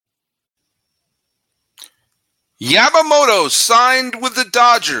Yamamoto signed with the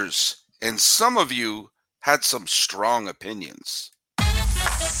Dodgers, and some of you had some strong opinions.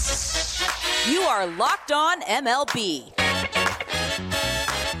 You are Locked On MLB,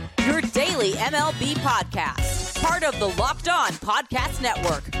 your daily MLB podcast, part of the Locked On Podcast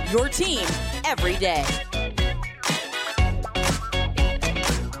Network, your team every day.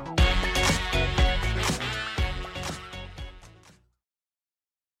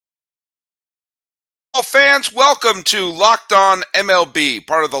 Fans, welcome to Locked On MLB,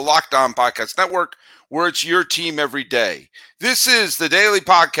 part of the Locked On Podcast Network, where it's your team every day. This is the daily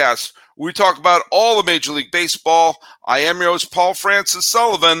podcast where we talk about all of Major League Baseball. I am your host, Paul Francis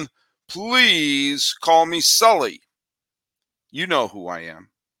Sullivan. Please call me Sully. You know who I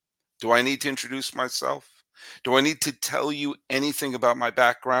am. Do I need to introduce myself? Do I need to tell you anything about my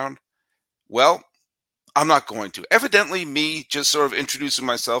background? Well, I'm not going to. Evidently, me just sort of introducing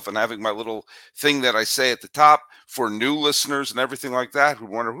myself and having my little thing that I say at the top for new listeners and everything like that who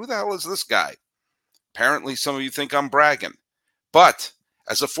wonder, who the hell is this guy? Apparently, some of you think I'm bragging. But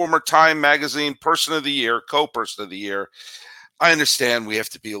as a former Time Magazine Person of the Year, co-Person of the Year, I understand we have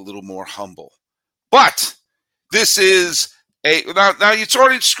to be a little more humble. But this is now it's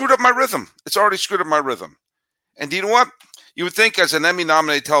already screwed up my rhythm. It's already screwed up my rhythm. And do you know what? You would think as an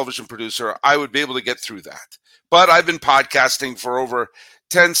Emmy-nominated television producer, I would be able to get through that. But I've been podcasting for over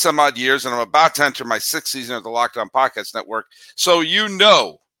 10 some odd years, and I'm about to enter my sixth season of the Locked On Podcast Network. So you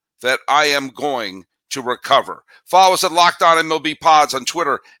know that I am going to recover. Follow us at Locked On MLB Pods on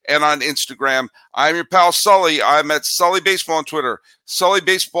Twitter and on Instagram. I'm your pal Sully. I'm at Sully Baseball on Twitter, Sully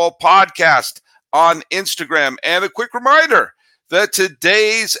Baseball Podcast on Instagram. And a quick reminder that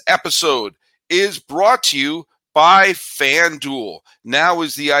today's episode is brought to you by FanDuel. Now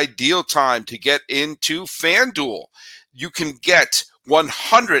is the ideal time to get into FanDuel. You can get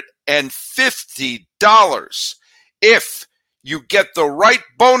 $150 if you get the right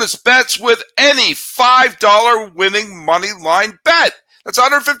bonus bets with any $5 winning money line bet. That's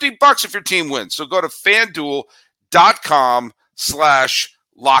 $150 if your team wins. So go to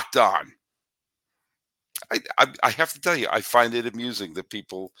FanDuel.com/lockedon. I have to tell you, I find it amusing that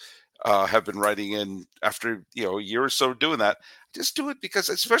people have been writing in after a year or so doing that. Just do it because,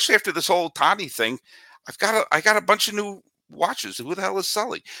 especially after this whole Tani thing, I got a bunch of new watchers. Who the hell is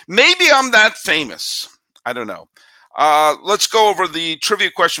Sully? Maybe I'm that famous. I don't know. Let's go over the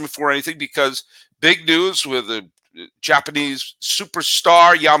trivia question before anything, because big news with the Japanese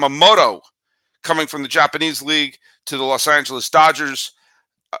superstar Yamamoto coming from the Japanese League to the Los Angeles Dodgers.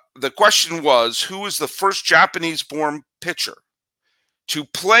 The question was, who is the first Japanese-born pitcher to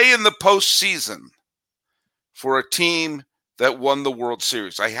play in the postseason for a team that won the World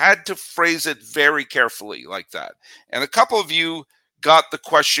Series? I had to phrase it very carefully like that. And a couple of you got the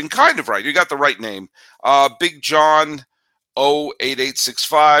question kind of right. You got the right name. Big John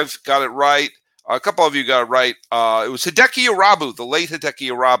 08865 got it right. A couple of you got it right. It was Hideki Irabu, the late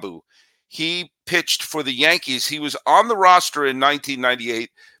Hideki Irabu. He pitched for the Yankees. He was on the roster in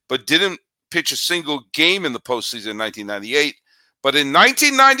 1998, but didn't pitch a single game in the postseason in 1998. But in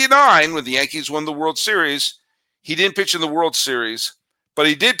 1999, when the Yankees won the World Series, he didn't pitch in the World Series, but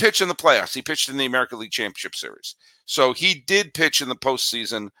he did pitch in the playoffs. He pitched in the American League Championship Series. So he did pitch in the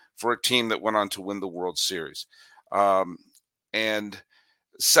postseason for a team that went on to win the World Series. And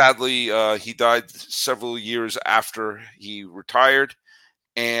sadly, he died several years after he retired.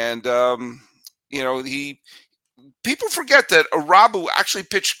 And, people forget that Irabu actually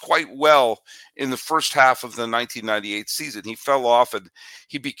pitched quite well in the first half of the 1998 season. He fell off and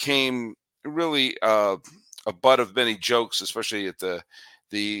he became really a butt of many jokes, especially at the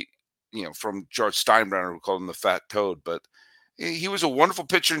from George Steinbrenner, who called him the Fat Toad. But he was a wonderful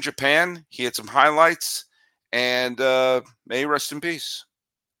pitcher in Japan. He had some highlights, and may he rest in peace.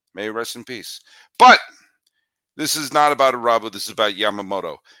 May he rest in peace. But this is not about Irabu. This is about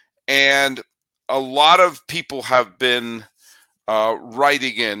Yamamoto. And a lot of people have been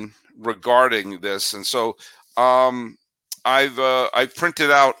writing in regarding this, and so I've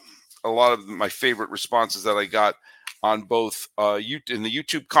printed out a lot of my favorite responses that I got on both in the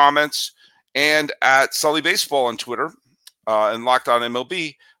YouTube comments and at Sully Baseball on Twitter and Locked On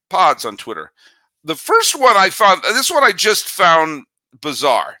MLB Pods on Twitter. The first one I found, this one I just found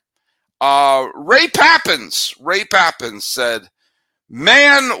bizarre. Ray Pappins said,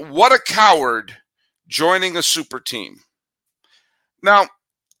 "Man, what a coward joining a super team." Now,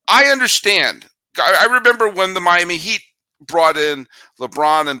 I understand. I remember when the Miami Heat brought in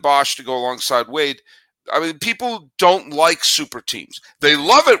LeBron and Bosh to go alongside Wade. I mean, people don't like super teams. They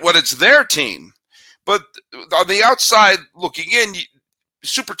love it when it's their team. But on the outside looking in,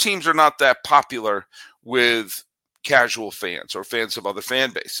 super teams are not that popular with casual fans or fans of other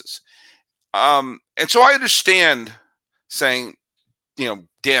fan bases. And so I understand saying,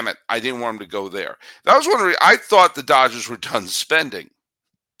 damn it, I didn't want him to go there. That was one reason I thought the Dodgers were done spending.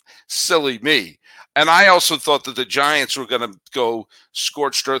 Silly me. And I also thought that the Giants were going to go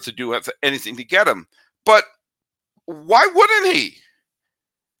scorched earth to do anything to get him. But why wouldn't he?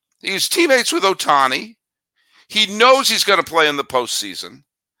 He's teammates with Ohtani. He knows he's going to play in the postseason.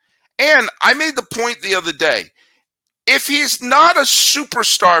 And I made the point the other day, if he's not a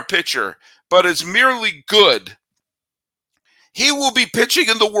superstar pitcher, but is merely good, he will be pitching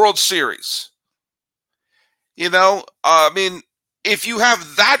in the World Series. If you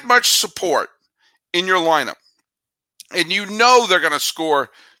have that much support in your lineup, and you know they're going to score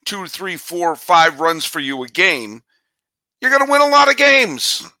 2, 3, 4, 5 runs for you a game, you're going to win a lot of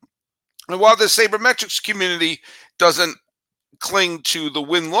games. And while the sabermetrics community doesn't cling to the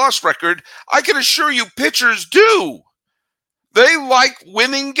win-loss record, I can assure you pitchers do. They like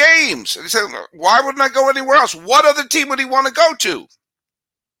winning games. And they say, why wouldn't I go anywhere else? What other team would he want to go to?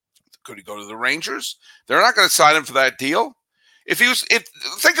 Could he go to the Rangers? They're not going to sign him for that deal.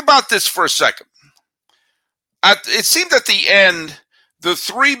 Think about this for a second. It seemed at the end, the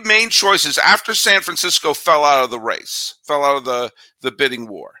 3 main choices after San Francisco fell out of the race, fell out of the bidding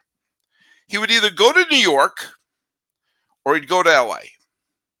war. He would either go to New York or he'd go to LA.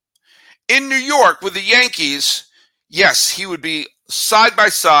 In New York with the Yankees, yes, he would be side by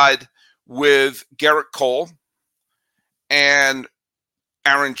side with Garrett Cole and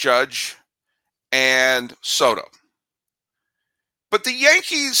Aaron Judge and Soto. But the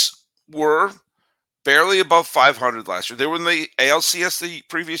Yankees were barely above 500 last year. They were in the ALCS the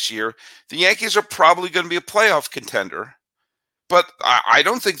previous year. The Yankees are probably going to be a playoff contender, but I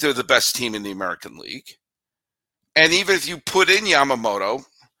don't think they're the best team in the American League. And even if you put in Yamamoto,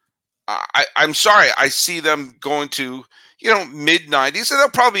 I'm sorry, I see them going to, mid-90s, and they'll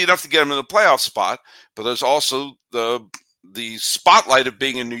probably be enough to get them in the playoff spot. But there's also the spotlight of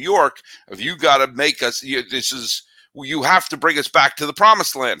being in New York. If you got to make us, you have to bring us back to the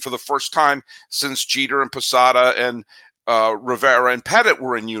promised land for the first time since Jeter and Posada and Rivera and Pettit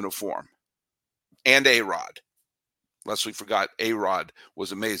were in uniform, and A-Rod. Lest we forgot, A-Rod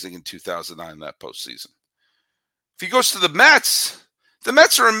was amazing in 2009, that postseason. If he goes to the Mets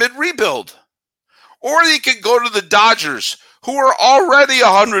are a mid-rebuild. Or he could go to the Dodgers, who are already a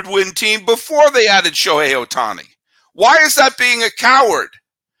 100-win team before they added Shohei Ohtani. Why is that being a coward?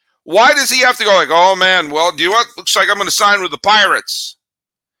 Why does he have to go like, oh, man, well, do you know what? Looks like I'm going to sign with the Pirates.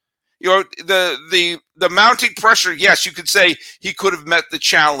 The mounting pressure, yes, you could say he could have met the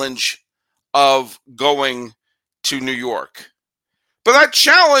challenge of going to New York. But that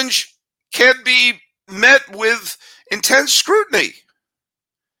challenge can be met with intense scrutiny.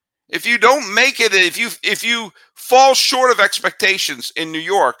 If you don't make it, if you fall short of expectations in New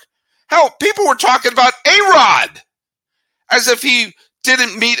York, hell, people were talking about A-Rod as if he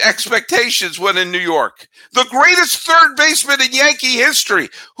didn't meet expectations when in New York. The greatest third baseman in Yankee history,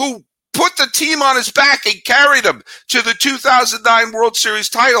 who put the team on his back and carried them to the 2009 World Series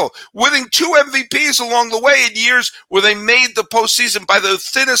title, winning 2 MVPs along the way in years where they made the postseason by the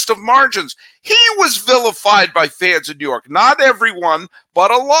thinnest of margins. He was vilified by fans in New York. Not everyone,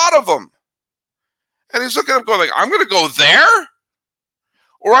 but a lot of them. And he's looking up going like, I'm going to go there?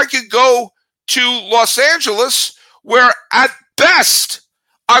 Or I could go to Los Angeles, where at best,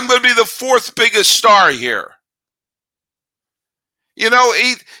 I'm going to be the 4th biggest star here.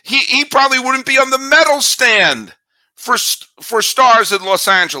 He probably wouldn't be on the medal stand for stars in Los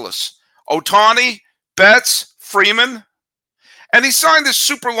Angeles. Ohtani, Betts, Freeman. And he signed this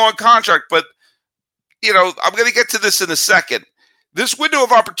super long contract, but, I'm going to get to this in a second. This window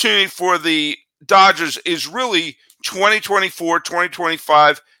of opportunity for the Dodgers is really 2024,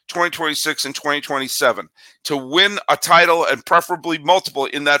 2025, 2026, and 2027 to win a title and preferably multiple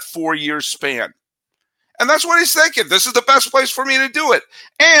in that 4-year span. And that's what he's thinking. This is the best place for me to do it.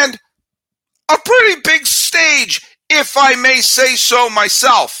 And a pretty big stage, if I may say so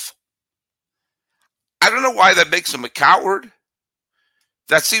myself. I don't know why that makes him a coward.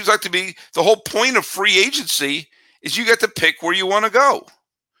 That seems like to be the whole point of free agency is you get to pick where you want to go.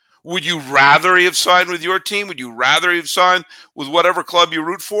 Would you rather he have signed with your team? Would you rather he have signed with whatever club you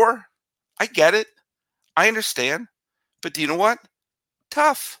root for? I get it. I understand. But do you know what?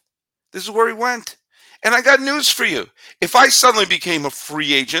 Tough. This is where he went. And I got news for you. If I suddenly became a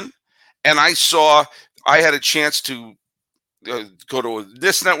free agent and I saw I had a chance to go to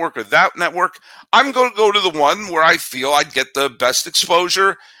this network or that network, I'm going to go to the one where I feel I'd get the best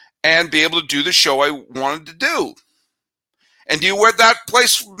exposure and be able to do the show I wanted to do. And do you know where that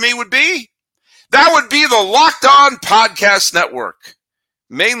place for me would be? That would be the Locked On Podcast Network,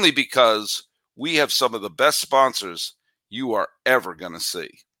 mainly because we have some of the best sponsors you are ever going to see.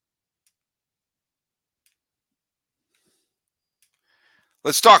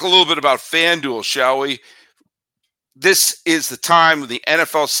 Let's talk a little bit about FanDuel, shall we? This is the time when the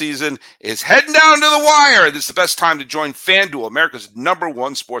NFL season is heading down to the wire. This is the best time to join FanDuel, America's #1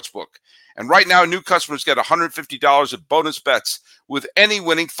 sportsbook. And right now, new customers get $150 in bonus bets with any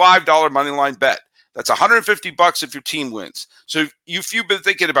winning $5 moneyline bet. That's $150 if your team wins. So if you've been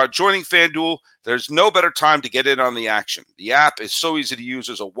thinking about joining FanDuel, there's no better time to get in on the action. The app is so easy to use.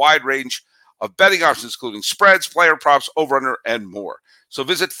 There's a wide range of betting options, including spreads, player props, over-under, and more. So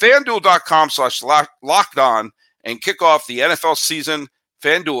visit FanDuel.com/lockedon and kick off the NFL season.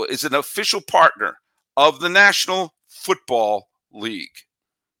 FanDuel is an official partner of the National Football League.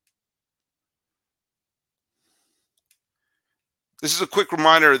 This is a quick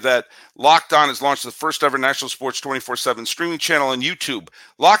reminder that Locked On has launched the first ever national sports 24/7 streaming channel on YouTube.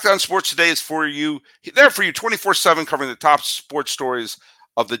 Locked On Sports Today is for you, there for you 24/7, covering the top sports stories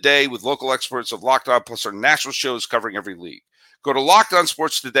of the day with local experts of Locked On, plus our national shows covering every league. Go to Locked On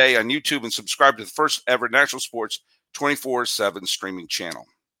Sports Today on YouTube and subscribe to the first ever national sports 24/7 streaming channel.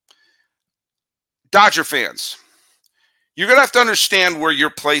 Dodger fans, you're going to have to understand where your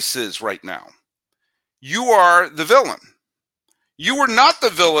place is right now. You are the villain. You were not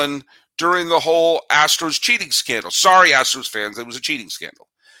the villain during the whole Astros cheating scandal. Sorry, Astros fans, it was a cheating scandal.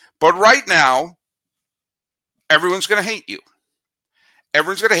 But right now, everyone's going to hate you.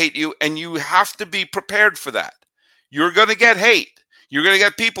 Everyone's going to hate you, and you have to be prepared for that. You're going to get hate. You're going to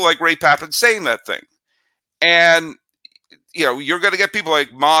get people like Ray Papin saying that thing. And, you're going to get people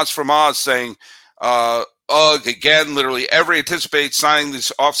like Moz from Oz saying, ugh, again, literally every anticipated signing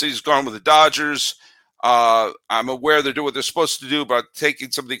this offseason is gone with the Dodgers. I'm aware they're doing what they're supposed to do about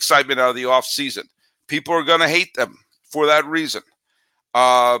taking some of the excitement out of the offseason. People are going to hate them for that reason.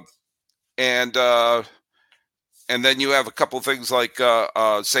 And then you have a couple of things like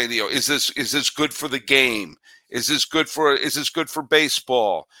saying, is this good for the game? Is this good for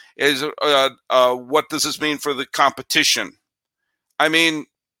baseball? What does this mean for the competition? I mean,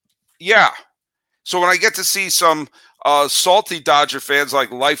 yeah. So when I get to see some salty Dodger fans like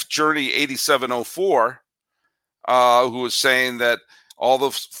Life Journey 8704, who was saying that all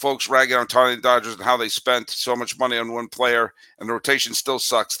the folks ragging on Tony Dodgers and how they spent so much money on one player and the rotation still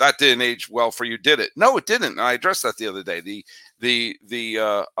sucks. That didn't age well for you, did it? No, it didn't. And I addressed that the other day.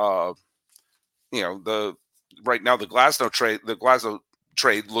 Right now the Glasnow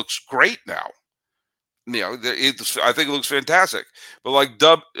trade looks great now. I think it looks fantastic. But like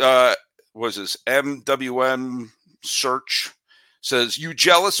was this MWM search says, you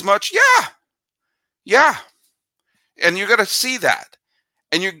jealous much? Yeah. And you're going to see that.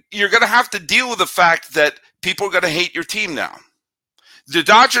 And you're going to have to deal with the fact that people are going to hate your team now. The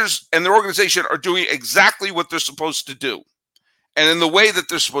Dodgers and their organization are doing exactly what they're supposed to do, and in the way that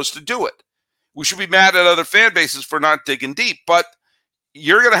they're supposed to do it. We should be mad at other fan bases for not digging deep, but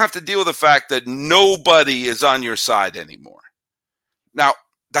you're going to have to deal with the fact that nobody is on your side anymore. Now,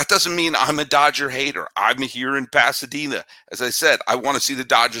 that doesn't mean I'm a Dodger hater. I'm here in Pasadena. As I said, I want to see the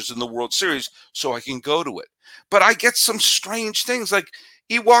Dodgers in the World Series so I can go to it. But I get some strange things like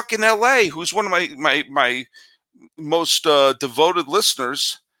Ewok in L.A., who's one of my most devoted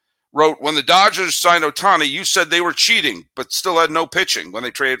listeners, wrote, when the Dodgers signed Ohtani, you said they were cheating, but still had no pitching. When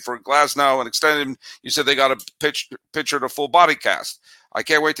they traded for Glasnow and extended him, you said they got a pitcher to full body cast. I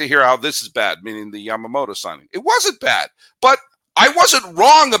can't wait to hear how this is bad, meaning the Yamamoto signing. It wasn't bad, but I wasn't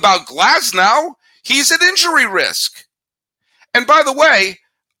wrong about Glasnow. He's an injury risk. And by the way,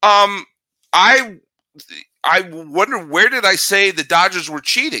 I wonder, where did I say the Dodgers were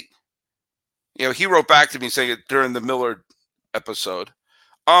cheating? He wrote back to me saying it during the Miller episode.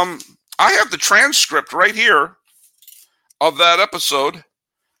 I have the transcript right here of that episode,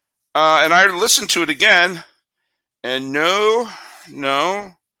 and I listened to it again, and nope.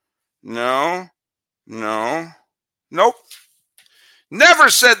 Never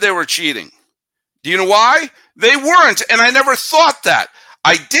said they were cheating. Do you know why? They weren't, and I never thought that.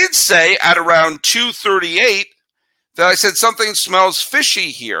 I did say at around 2:38 that I said something smells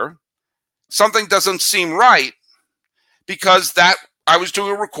fishy here. Something doesn't seem right, because that I was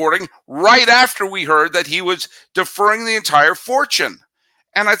doing a recording right after we heard that he was deferring the entire fortune.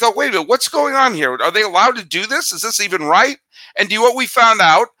 And I thought, wait a minute, what's going on here? Are they allowed to do this? Is this even right? And do you know what we found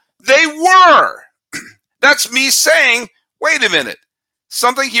out? They were. That's me saying, wait a minute,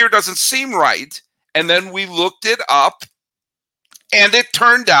 something here doesn't seem right. And then we looked it up, and it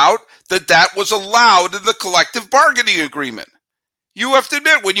turned out that that was allowed in the collective bargaining agreement. You have to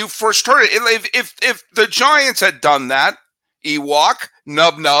admit, when you first heard it, if the Giants had done that, Ewok,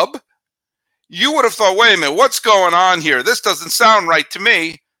 Nub Nub, you would have thought, wait a minute, what's going on here? This doesn't sound right to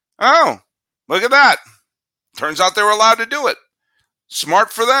me. Oh, look at that. Turns out they were allowed to do it.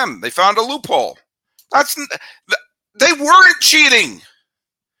 Smart for them. They found a loophole. They weren't cheating.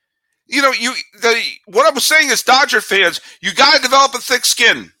 You know, what I was saying is, Dodger fans, you got to develop a thick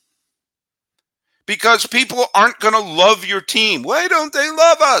skin. Because people aren't going to love your team. Why don't they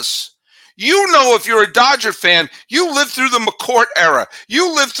love us? You know, if you're a Dodger fan, you lived through the McCourt era.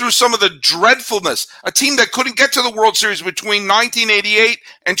 You lived through some of the dreadfulness. A team that couldn't get to the World Series between 1988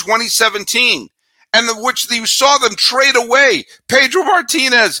 and 2017. And which you saw them trade away. Pedro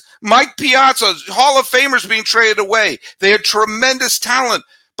Martinez, Mike Piazza, Hall of Famers being traded away. They had tremendous talent.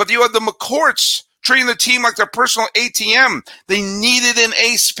 But you had the McCourts treating the team like their personal ATM. They needed an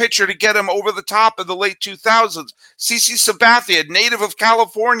ace pitcher to get him over the top in the late 2000s. CC Sabathia, native of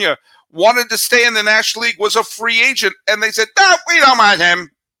California, wanted to stay in the National League, was a free agent, and they said, no, we don't want him.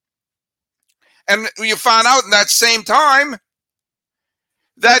 And you found out in that same time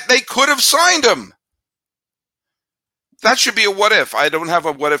that they could have signed him. That should be a what if. I don't have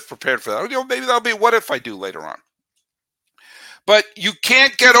a what if prepared for that. You know, maybe that'll be a what if I do later on. But you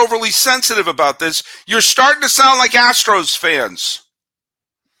can't get overly sensitive about this. You're starting to sound like Astros fans.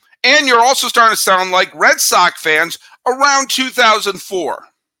 And you're also starting to sound like Red Sox fans around 2004.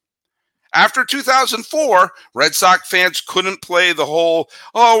 After 2004, Red Sox fans couldn't play the whole,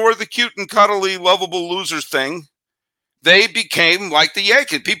 oh, we're the cute and cuddly, lovable losers thing. They became like the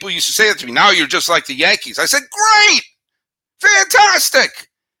Yankees. People used to say that to me, now you're just like the Yankees. I said, great, fantastic.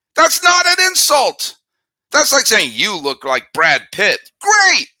 That's not an insult. That's like saying you look like Brad Pitt.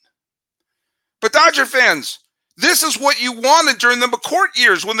 Great. But Dodger fans, this is what you wanted during the McCourt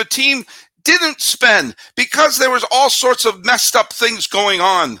years when the team didn't spend because there was all sorts of messed up things going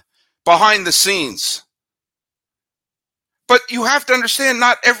on behind the scenes. But you have to understand,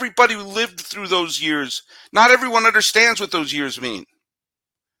 not everybody lived through those years. Not everyone understands what those years mean.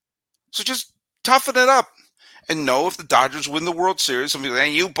 So just toughen it up and know if the Dodgers win the World Series, somebody say,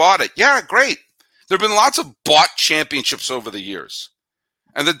 hey, you bought it. Yeah, great. There have been lots of bought championships over the years.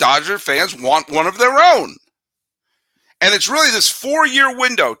 And the Dodger fans want one of their own. And it's really this 4-year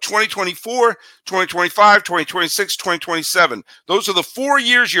window, 2024, 2025, 2026, 2027. Those are the 4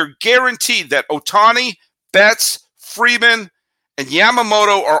 years you're guaranteed that Ohtani, Betts, Freeman, and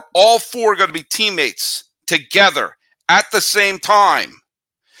Yamamoto are all four going to be teammates together at the same time.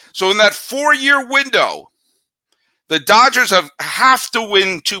 So in that 4-year window, the Dodgers have to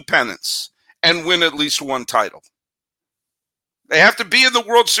win 2 pennants and win at least 1 title. They have to be in the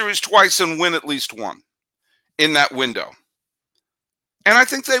World Series twice and win at least 1 in that window. And I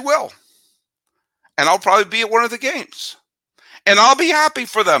think they will. And I'll probably be at one of the games. And I'll be happy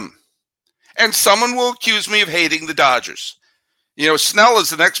for them. And someone will accuse me of hating the Dodgers. You know, Snell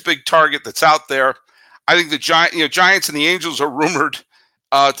is the next big target that's out there. I think the Giants and the Angels are rumored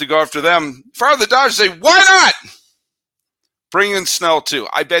to go after them. For the Dodgers, say, why not? Bring in Snell, too.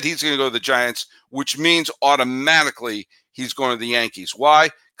 I bet he's going to go to the Giants, which means automatically he's going to the Yankees. Why?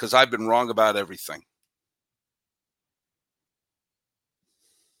 Because I've been wrong about everything.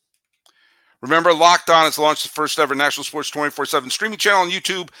 Remember, Locked On has launched the first ever national sports 24/7 streaming channel on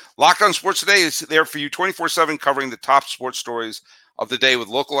YouTube. Locked On Sports Today is there for you 24/7, covering the top sports stories of the day with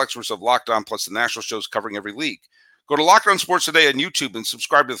local experts of Locked On, plus the national shows covering every league. Go to Locked On Sports Today on YouTube and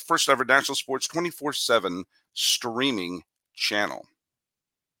subscribe to the first ever national sports 24/7 streaming channel.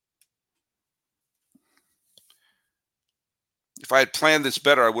 If I had planned this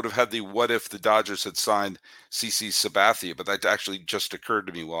better, I would have had the what if the Dodgers had signed CC Sabathia, but that actually just occurred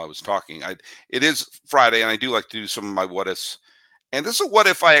to me while I was talking. It is Friday, and I do like to do some of my what ifs. And this is a what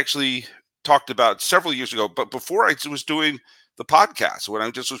if I actually talked about several years ago, but before I was doing the podcast, when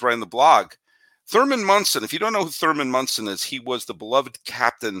I just was writing the blog. Thurman Munson, if you don't know who Thurman Munson is, he was the beloved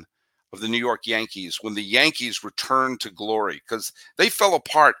captain of the New York Yankees when the Yankees returned to glory, because they fell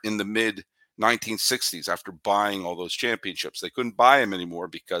apart in the mid-1960s after buying all those championships. They couldn't buy them anymore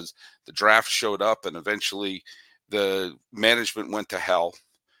because the draft showed up and eventually the management went to hell.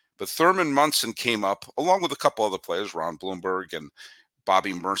 But Thurman Munson came up, along with a couple other players, Ron Blomberg and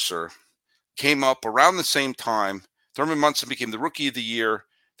Bobby Mercer, came up around the same time. Thurman Munson became the Rookie of the Year,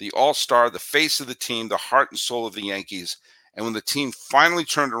 the All-Star, the face of the team, the heart and soul of the Yankees. And when the team finally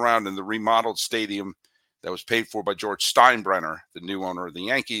turned around in the remodeled stadium that was paid for by George Steinbrenner, the new owner of the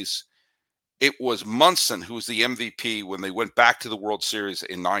Yankees, it was Munson who was the MVP when they went back to the World Series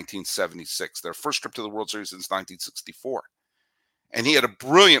in 1976, their first trip to the World Series since 1964. And he had a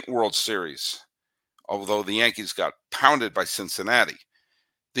brilliant World Series although the Yankees got pounded by Cincinnati.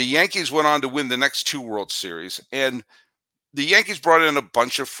 The Yankees went on to win the next 2 World Series, and the Yankees brought in a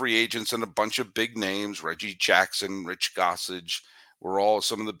bunch of free agents and a bunch of big names. Reggie Jackson, Rich Gossage were all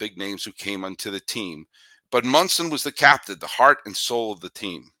some of the big names who came onto the team. But Munson was the captain, the heart and soul of the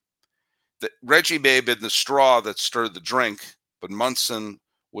team. Reggie may have been the straw that stirred the drink, but Munson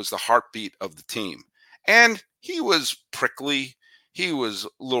was the heartbeat of the team. And he was prickly. He was a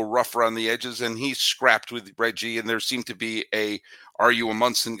little rough around the edges, and he scrapped with Reggie, and there seemed to be are you a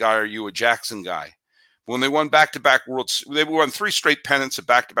Munson guy, or are you a Jackson guy? When they won back-to-back they won 3 straight pennants and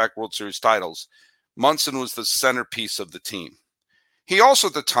back-to-back World Series titles. Munson was the centerpiece of the team. He also,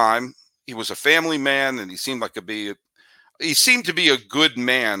 at the time, he was a family man, and he seemed to be a good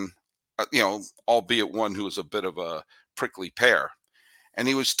man, albeit one who was a bit of a prickly pear. And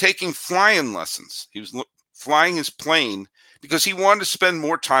he was taking flying lessons. He was flying his plane because he wanted to spend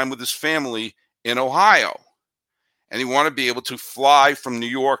more time with his family in Ohio. And he wanted to be able to fly from New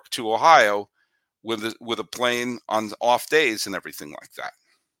York to Ohio with a plane on off days and everything like that.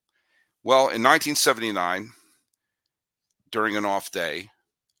 Well, in 1979, during an off day,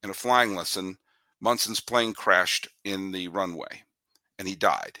 in a flying lesson, Munson's plane crashed in the runway, and he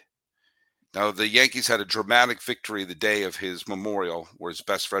died. Now, the Yankees had a dramatic victory the day of his memorial, where his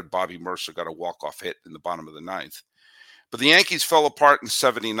best friend Bobby Mercer got a walk-off hit in the bottom of the 9th. But the Yankees fell apart in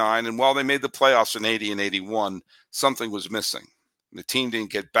 79, and while they made the playoffs in 80 and 81, something was missing. The team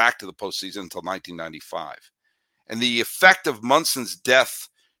didn't get back to the postseason until 1995. And the effect of Munson's death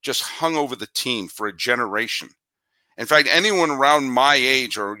just hung over the team for a generation. In fact, anyone around my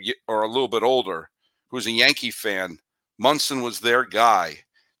age or a little bit older who was a Yankee fan, Munson was their guy,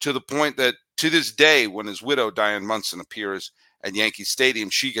 to the point that to this day, when his widow, Diane Munson, appears at Yankee Stadium,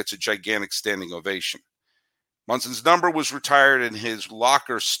 she gets a gigantic standing ovation. Munson's number was retired and his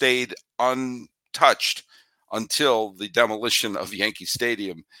locker stayed untouched until the demolition of Yankee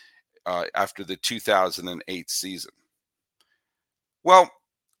Stadium after the 2008 season. Well,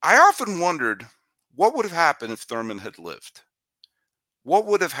 I often wondered what would have happened if Thurman had lived. What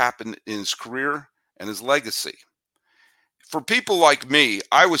would have happened in his career and his legacy? For people like me,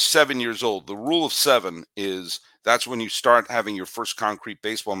 I was 7 years old. The rule of 7 is that's when you start having your first concrete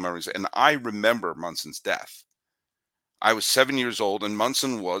baseball memories. And I remember Munson's death. I was 7 years old, and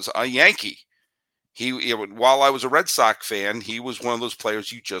Munson was a Yankee. While I was a Red Sox fan, he was one of those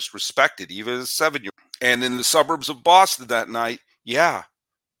players you just respected, even as a 7-year-old. And in the suburbs of Boston that night,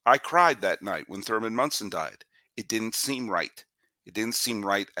 I cried that night when Thurman Munson died. It didn't seem right. It didn't seem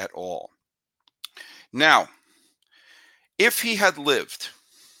right at all. Now, if he had lived,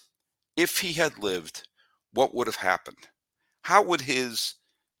 what would have happened? How would his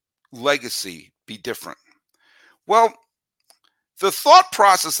legacy be different? Well, the thought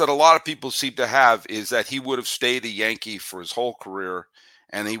process that a lot of people seem to have is that he would have stayed a Yankee for his whole career,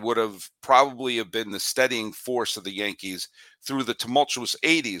 and he would have probably have been the steadying force of the Yankees through the tumultuous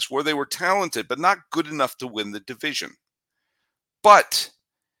 80s, where they were talented but not good enough to win the division. But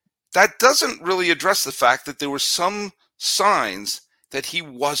that doesn't really address the fact that there were some signs that he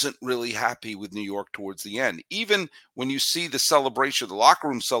wasn't really happy with New York towards the end. Even when you see the celebration, the locker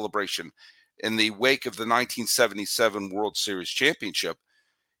room celebration, in the wake of the 1977 World Series championship,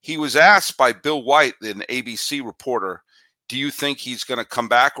 he was asked by Bill White, an ABC reporter, do you think he's going to come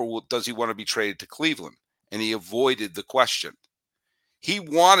back or does he want to be traded to Cleveland? And he avoided the question. He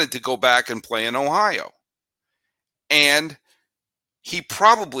wanted to go back and play in Ohio. And he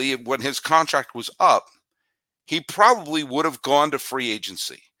probably, when his contract was up, he probably would have gone to free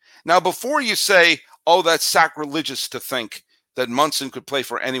agency. Now, before you say, oh, that's sacrilegious to think that Munson could play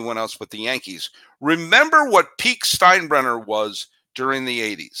for anyone else but the Yankees, remember what peak Steinbrenner was during the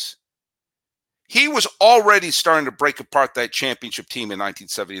 80s. He was already starting to break apart that championship team in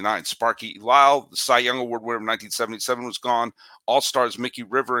 1979. Sparky Lyle, the Cy Young Award winner in 1977, was gone. All-stars Mickey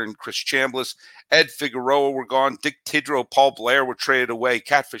River and Chris Chambliss, Ed Figueroa were gone. Dick Tidrow, Paul Blair were traded away.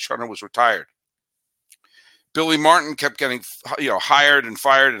 Catfish Hunter was retired. Billy Martin kept getting hired and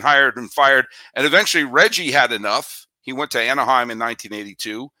fired and hired and fired. And eventually Reggie had enough. He went to Anaheim in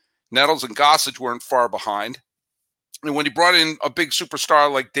 1982. Nettles and Gossage weren't far behind. And when he brought in a big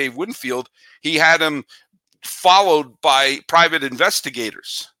superstar like Dave Winfield, he had him followed by private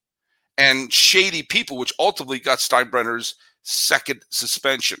investigators and shady people, which ultimately got Steinbrenner's second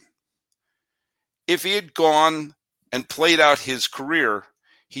suspension. If he had gone and played out his career,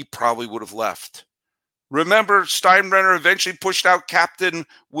 he probably would have left. Remember, Steinbrenner eventually pushed out Captain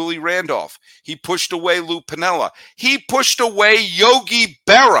Willie Randolph. He pushed away Lou Piniella. He pushed away Yogi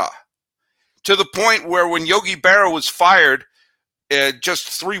Berra to the point where when Yogi Berra was fired just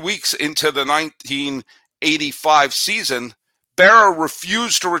 3 weeks into the 1985 season, Berra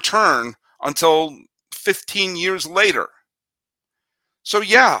refused to return until 15 years later. So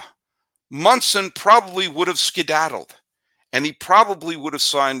yeah, Munson probably would have skedaddled, and he probably would have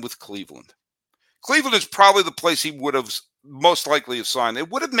signed with Cleveland. Cleveland is probably the place he would have most likely have signed. It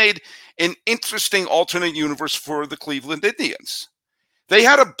would have made an interesting alternate universe for the Cleveland Indians. They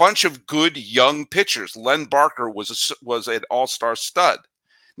had a bunch of good young pitchers. Len Barker was an all-star stud.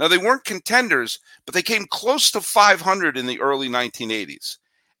 Now, they weren't contenders, but they came close to 500 in the early 1980s.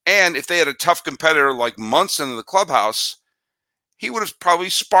 And if they had a tough competitor like Munson in the clubhouse, he would have probably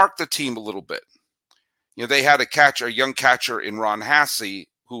sparked the team a little bit. You know, they had a young catcher in Ron Hasse,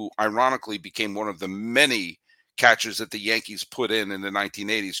 who ironically became one of the many catchers that the Yankees put in the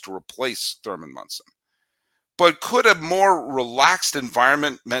 1980s to replace Thurman Munson. But could a more relaxed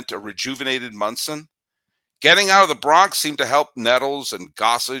environment meant a rejuvenated Munson? Getting out of the Bronx seemed to help Nettles and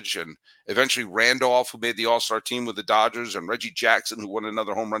Gossage and eventually Randolph, who made the All-Star team with the Dodgers, and Reggie Jackson, who won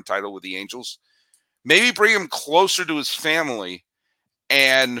another home run title with the Angels. Maybe bring him closer to his family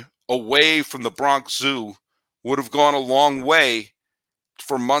and away from the Bronx Zoo would have gone a long way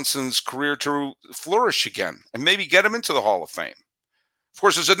for Munson's career to flourish again and maybe get him into the Hall of Fame. Of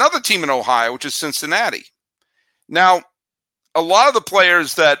course, there's another team in Ohio, which is Cincinnati. Now, a lot of the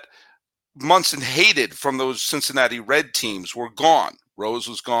players that Munson hated from those Cincinnati Red teams were gone. Rose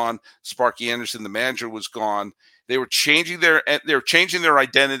was gone. Sparky Anderson, the manager, was gone. They were changing their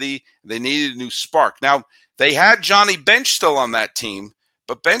identity. They needed a new spark. Now, they had Johnny Bench still on that team,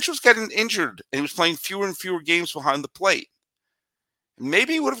 but Bench was getting injured, and he was playing fewer and fewer games behind the plate.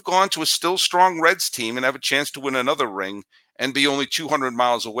 Maybe he would have gone to a still strong Reds team and have a chance to win another ring and be only 200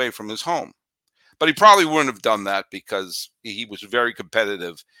 miles away from his home. But he probably wouldn't have done that because he was very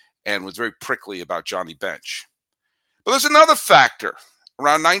competitive and was very prickly about Johnny Bench. But there's another factor.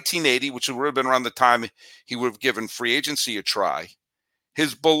 Around 1980, which would have been around the time he would have given free agency a try,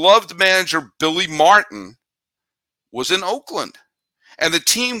 his beloved manager, Billy Martin, was in Oakland. And the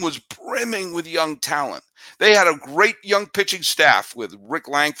team was brimming with young talent. They had a great young pitching staff with Rick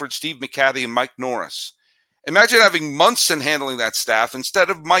Langford, Steve McCaddy, and Mike Norris. Imagine having Munson handling that staff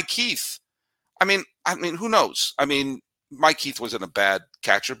instead of Mike Heath. I mean, who knows? I mean, Mike Heath wasn't a bad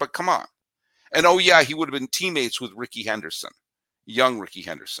catcher, but come on. And oh yeah, he would have been teammates with Ricky Henderson, young Ricky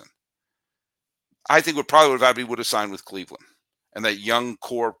Henderson. I think what probably would have happened, he would have signed with Cleveland. And that young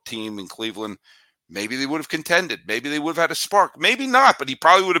core team in Cleveland, maybe they would have contended. Maybe they would have had a spark. Maybe not, but he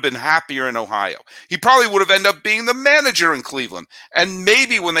probably would have been happier in Ohio. He probably would have ended up being the manager in Cleveland. And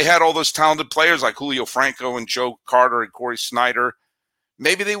maybe when they had all those talented players like Julio Franco and Joe Carter and Corey Snyder,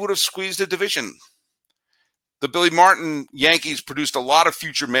 maybe they would have squeezed a division. The Billy Martin Yankees produced a lot of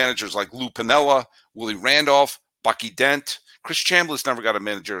future managers like Lou Piniella, Willie Randolph, Bucky Dent. Chris Chambliss never got a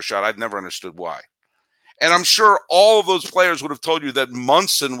managerial shot. I've never understood why. And I'm sure all of those players would have told you that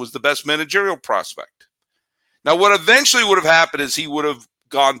Munson was the best managerial prospect. Now, what eventually would have happened is he would have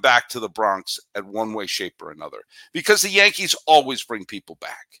gone back to the Bronx at one way, shape, or another, because the Yankees always bring people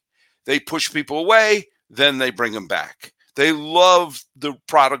back. They push people away, then they bring them back. They love the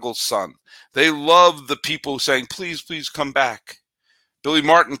prodigal son. They love the people saying, please, please come back. Billy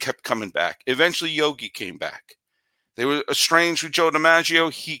Martin kept coming back. Eventually, Yogi came back. They were estranged with Joe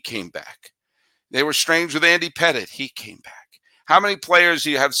DiMaggio. He came back. They were estranged with Andy Pettitte. He came back. How many players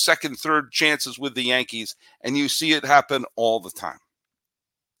do you have second, third chances with the Yankees, and you see it happen all the time?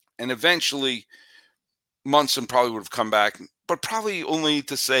 And eventually, Munson probably would have come back, but probably only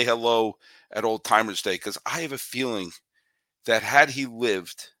to say hello at Old Timers Day, because I have a feeling that had he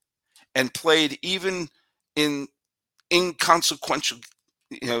lived and played even in inconsequential,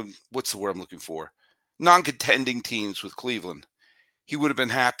 what's the word I'm looking for? Non-contending teams with Cleveland, he would have been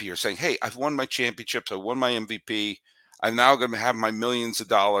happier saying, hey, I've won my championships. I won my MVP. I'm now going to have my millions of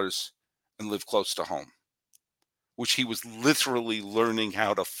dollars and live close to home, which he was literally learning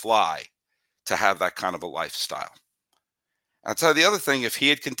how to fly to have that kind of a lifestyle. I'll tell you the other thing, if he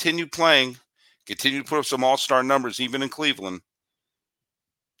had continued playing, continued to put up some all-star numbers, even in Cleveland,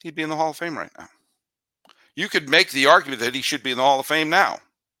 he'd be in the Hall of Fame right now. You could make the argument that he should be in the Hall of Fame now.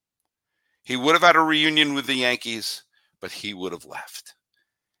 He would have had a reunion with the Yankees, but he would have left.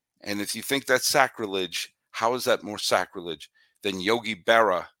 And if you think that's sacrilege, how is that more sacrilege than Yogi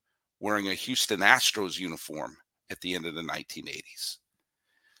Berra wearing a Houston Astros uniform at the end of the 1980s?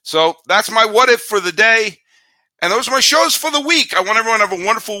 So that's my what if for the day. And those are my shows for the week. I want everyone to have a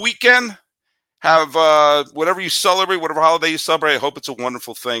wonderful weekend. Have whatever you celebrate, whatever holiday you celebrate, I hope it's a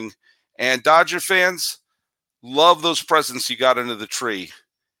wonderful thing. And Dodger fans, love those presents you got under the tree.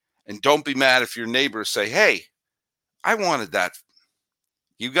 And don't be mad if your neighbors say, hey, I wanted that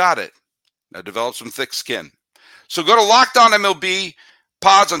You got it. Now develop some thick skin. So go to Locked On MLB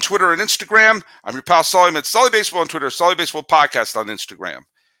Pods on Twitter and Instagram. I'm your pal Sully. I'm at Sully Baseball on Twitter, Sully Baseball Podcast on Instagram.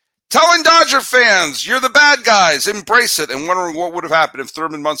 Telling Dodger fans, you're the bad guys. Embrace it. And wondering what would have happened if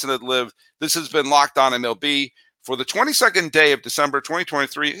Thurman Munson had lived. This has been Locked On MLB for the 22nd day of December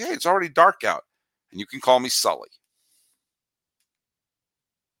 2023. Hey, it's already dark out. And you can call me Sully.